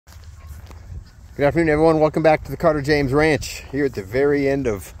Good afternoon, everyone. Welcome back to the Carter James Ranch here at the very end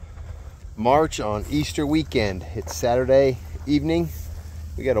of March on Easter weekend. It's Saturday evening.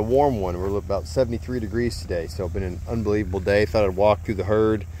 We got a warm one. We're about 73 degrees today, so it's been an unbelievable day. Thought I'd walk through the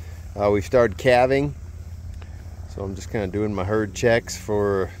herd. We started calving, so I'm just kind of doing my herd checks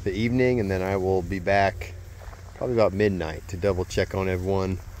for the evening, and then I will be back probably about midnight to double check on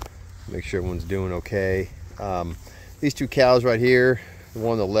everyone, make sure everyone's doing okay. These two cows right here, the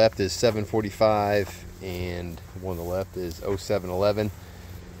one on the left is 745 and the one on the left is 0711.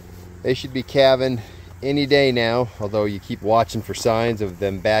 They should be calving any day now, although you keep watching for signs of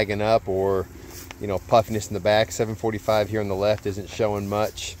them bagging up or, you know, puffiness in the back. 745 here on the left isn't showing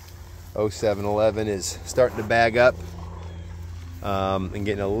much. 0711 is starting to bag up and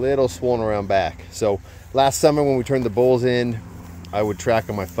getting a little swollen around back. So last summer when we turned the bulls in, I would track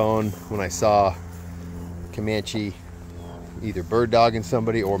on my phone when I saw Comanche either bird dogging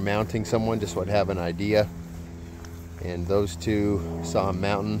somebody or mounting someone, just so I'd have an idea. And those two saw him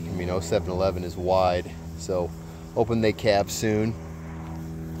mounting. I mean, 0711 is wide, so hoping they calve soon.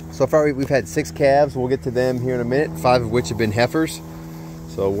 So far we've had 6 calves. We'll get to them here in a minute, 5 of which have been heifers.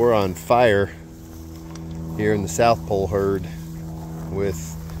 So we're on fire here in the South Pole herd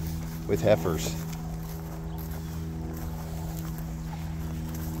with heifers.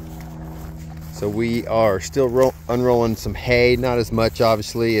 So we are still unrolling some hay, not as much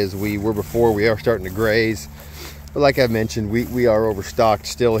obviously as we were before. We are starting to graze, but like I mentioned, we are overstocked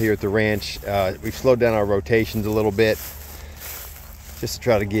still here at the ranch. We've slowed down our rotations a little bit just to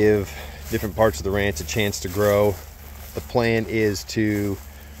try to give different parts of the ranch a chance to grow. The plan is to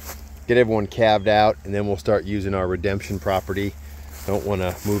get everyone calved out, and then we'll start using our redemption property. Don't want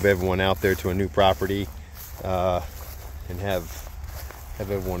to move everyone out there to a new property and have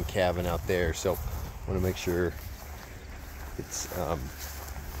everyone calving out there. So I want to make sure it's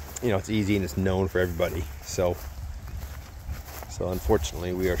it's easy and it's known for everybody. So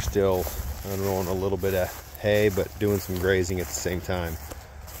unfortunately we are still unrolling a little bit of hay but doing some grazing at the same time.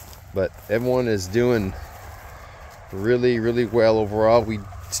 But everyone is doing really well overall. We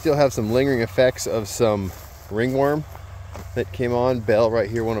still have some lingering effects of some ringworm that came on. Belle right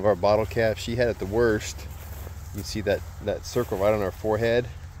here, one of our bottle calves, she had it the worst. You can see that circle right on our forehead.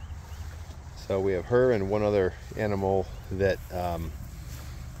 So we have her and one other animal that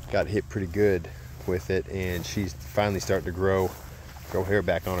got hit pretty good with it, and she's finally starting to grow hair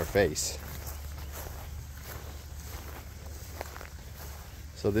back on her face.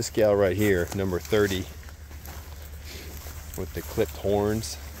 So this gal right here, number 30, with the clipped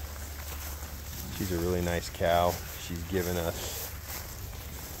horns, she's a really nice cow. She's given us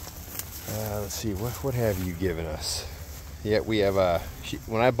let's see, what have you given us? Yeah, we have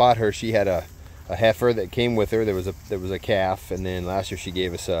when I bought her, she had a heifer that came with her. There was a calf, and then last year she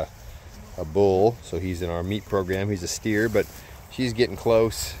gave us a bull. So he's in our meat program. He's a steer, but she's getting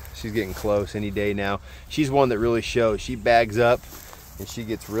close. She's getting close any day now. She's one that really shows. She bags up and she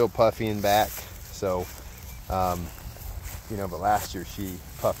gets real puffy in back. So but last year she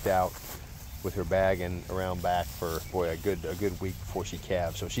puffed out with her bag and around back for, boy, a good week before she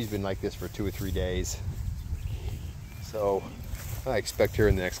calved. So she's been like this for 2 or 3 days. So I expect her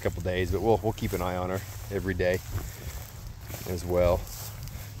in the next couple days, but we'll keep an eye on her every day as well.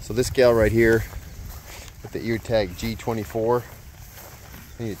 So this gal right here with the ear tag G24,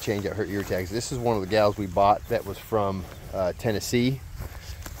 I need to change out her ear tags. This is one of the gals we bought that was from Tennessee.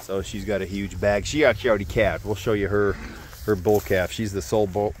 So she's got a huge bag. She actually already calved. We'll show you her bull calf. She's the sole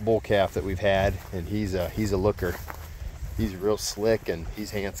bull calf that we've had, and he's a looker. He's real slick and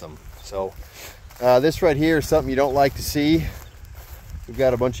he's handsome. So this right here is something you don't like to see. We've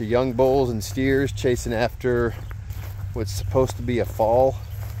got a bunch of young bulls and steers chasing after what's supposed to be a fall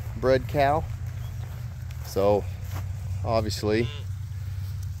bred cow. So obviously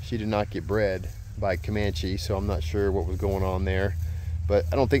she did not get bred by Comanche, so I'm not sure what was going on there, but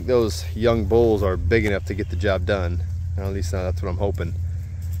I don't think those young bulls are big enough to get the job done. At least that's what I'm hoping.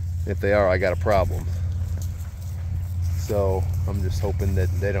 If they are, I got a problem. So I'm just hoping that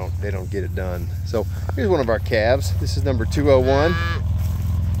they don't get it done. So here's one of our calves. This is number 201.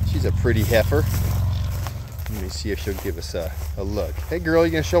 She's a pretty heifer. Let me see if she'll give us a look. Hey girl,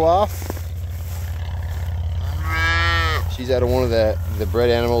 you gonna show off? She's out of one of the bred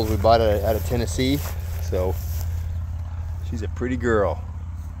animals we bought out of Tennessee. So she's a pretty girl.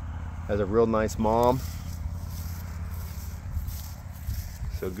 Has a real nice mom.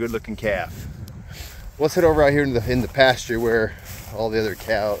 So good looking calf. Let's head over out here in the pasture where all the other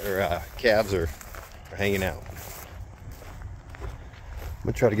calves are hanging out. I'm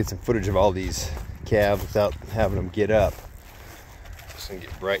gonna try to get some footage of all these calves without having them get up. gonna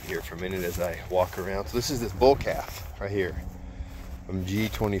get bright here for a minute as I walk around. So this is this bull calf right here from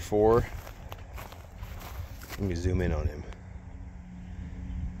G24. Let me zoom in on him.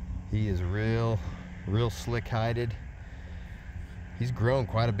 He is real slick hided. He's grown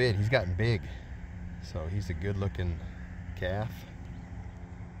quite a bit. He's gotten big. So he's a good looking calf.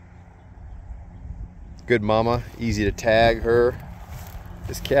 Good mama, easy to tag her.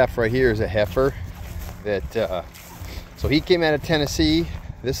 This calf right here is a heifer that, so he came out of Tennessee.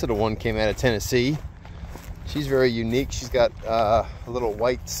 This little one came out of Tennessee. She's very unique. She's got a little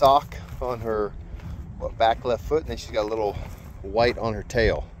white sock on her back left foot, and then she's got a little white on her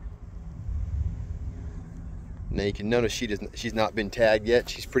tail. Now you can notice she's not been tagged yet.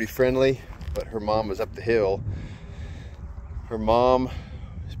 She's pretty friendly, but her mom was up the hill. Her mom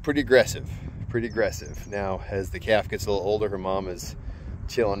is pretty aggressive. Now, as the calf gets a little older, her mom is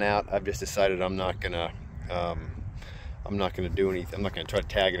chilling out. I've just decided I'm not gonna do anything. I'm not gonna try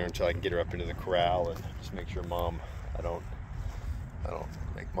tagging her until I can get her up into the corral and just make sure I don't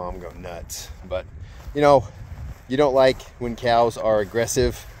make mom go nuts. But you know, you don't like when cows are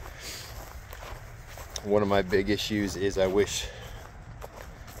aggressive. One of my big issues is I wish,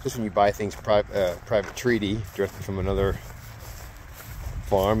 just when you buy things private treaty directly from another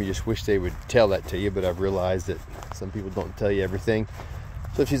farm, you just wish they would tell that to you, but I've realized that some people don't tell you everything.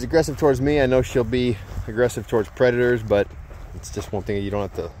 So if she's aggressive towards me, I know she'll be aggressive towards predators, but it's just one thing you don't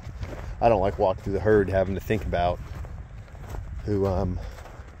have to, I don't like walking through the herd having to think about who I'm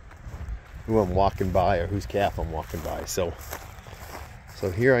walking by or whose calf I'm walking by. So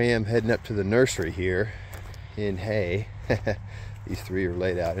here I am heading up to the nursery here in hay. These three are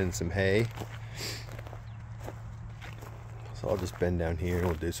laid out in some hay. So I'll just bend down here and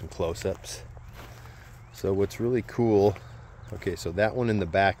we'll do some close-ups. So what's really cool, okay, so that one in the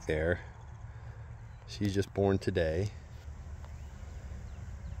back there, she's just born today.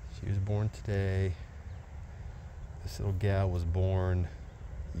 She was born today. This little gal was born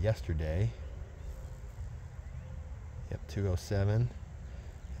yesterday. Yep, 207.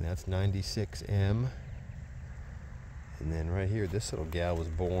 And that's 96M. And then right here, this little gal was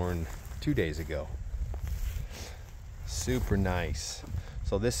born 2 days ago. Super nice.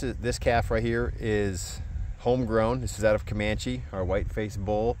 So this calf right here is homegrown. This is out of Comanche, our white-faced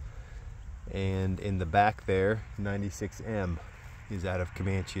bull. And in the back there, 96M is out of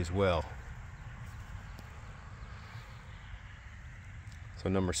Comanche as well. So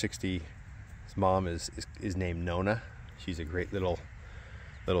number 60, his mom is named Nona. She's a great little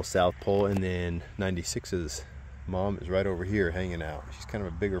South Pole. And then 96's mom is right over here hanging out. She's kind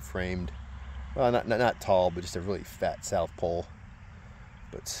of a bigger framed, well, not tall, but just a really fat South Pole,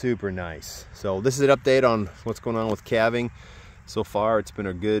 but super nice. So this is an update on what's going on with calving. So far, it's been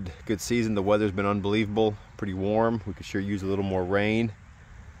a good season. The weather's been unbelievable, pretty warm. We could sure use a little more rain,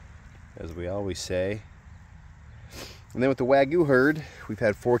 as we always say. And then with the Wagyu herd, we've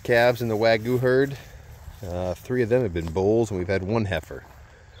had 4 calves in the Wagyu herd. 3 of them have been bulls, and we've had 1 heifer.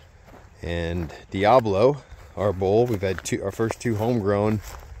 And Diablo, our bull, we've had our first 2 homegrown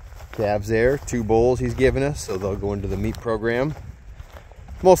calves there, 2 bulls he's given us, so they'll go into the meat program.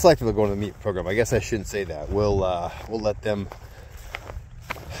 Most likely they'll go into the meat program. I guess I shouldn't say that. We'll let them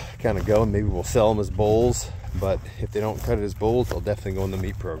kind of go, and maybe we'll sell them as bulls, but if they don't cut it as bulls, they'll definitely go in the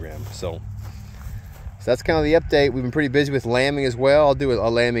meat program. So that's kind of the update. We've been pretty busy with lambing as well. I'll do a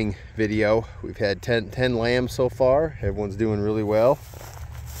lambing video. We've had 10 lambs so far. Everyone's doing really well.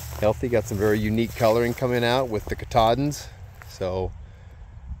 Healthy, got some very unique coloring coming out with the Katahdins. So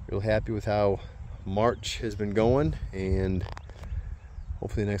real happy with how March has been going, and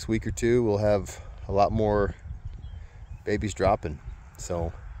hopefully the next week or 2 we'll have a lot more babies dropping.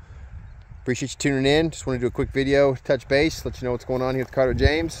 So appreciate you tuning in. Just want to do a quick video, touch base, let you know what's going on here with Carter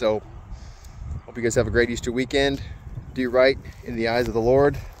James. So hope you guys have a great Easter weekend. Do right in the eyes of the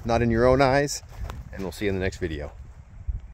Lord, not in your own eyes, and we'll see you in the next video.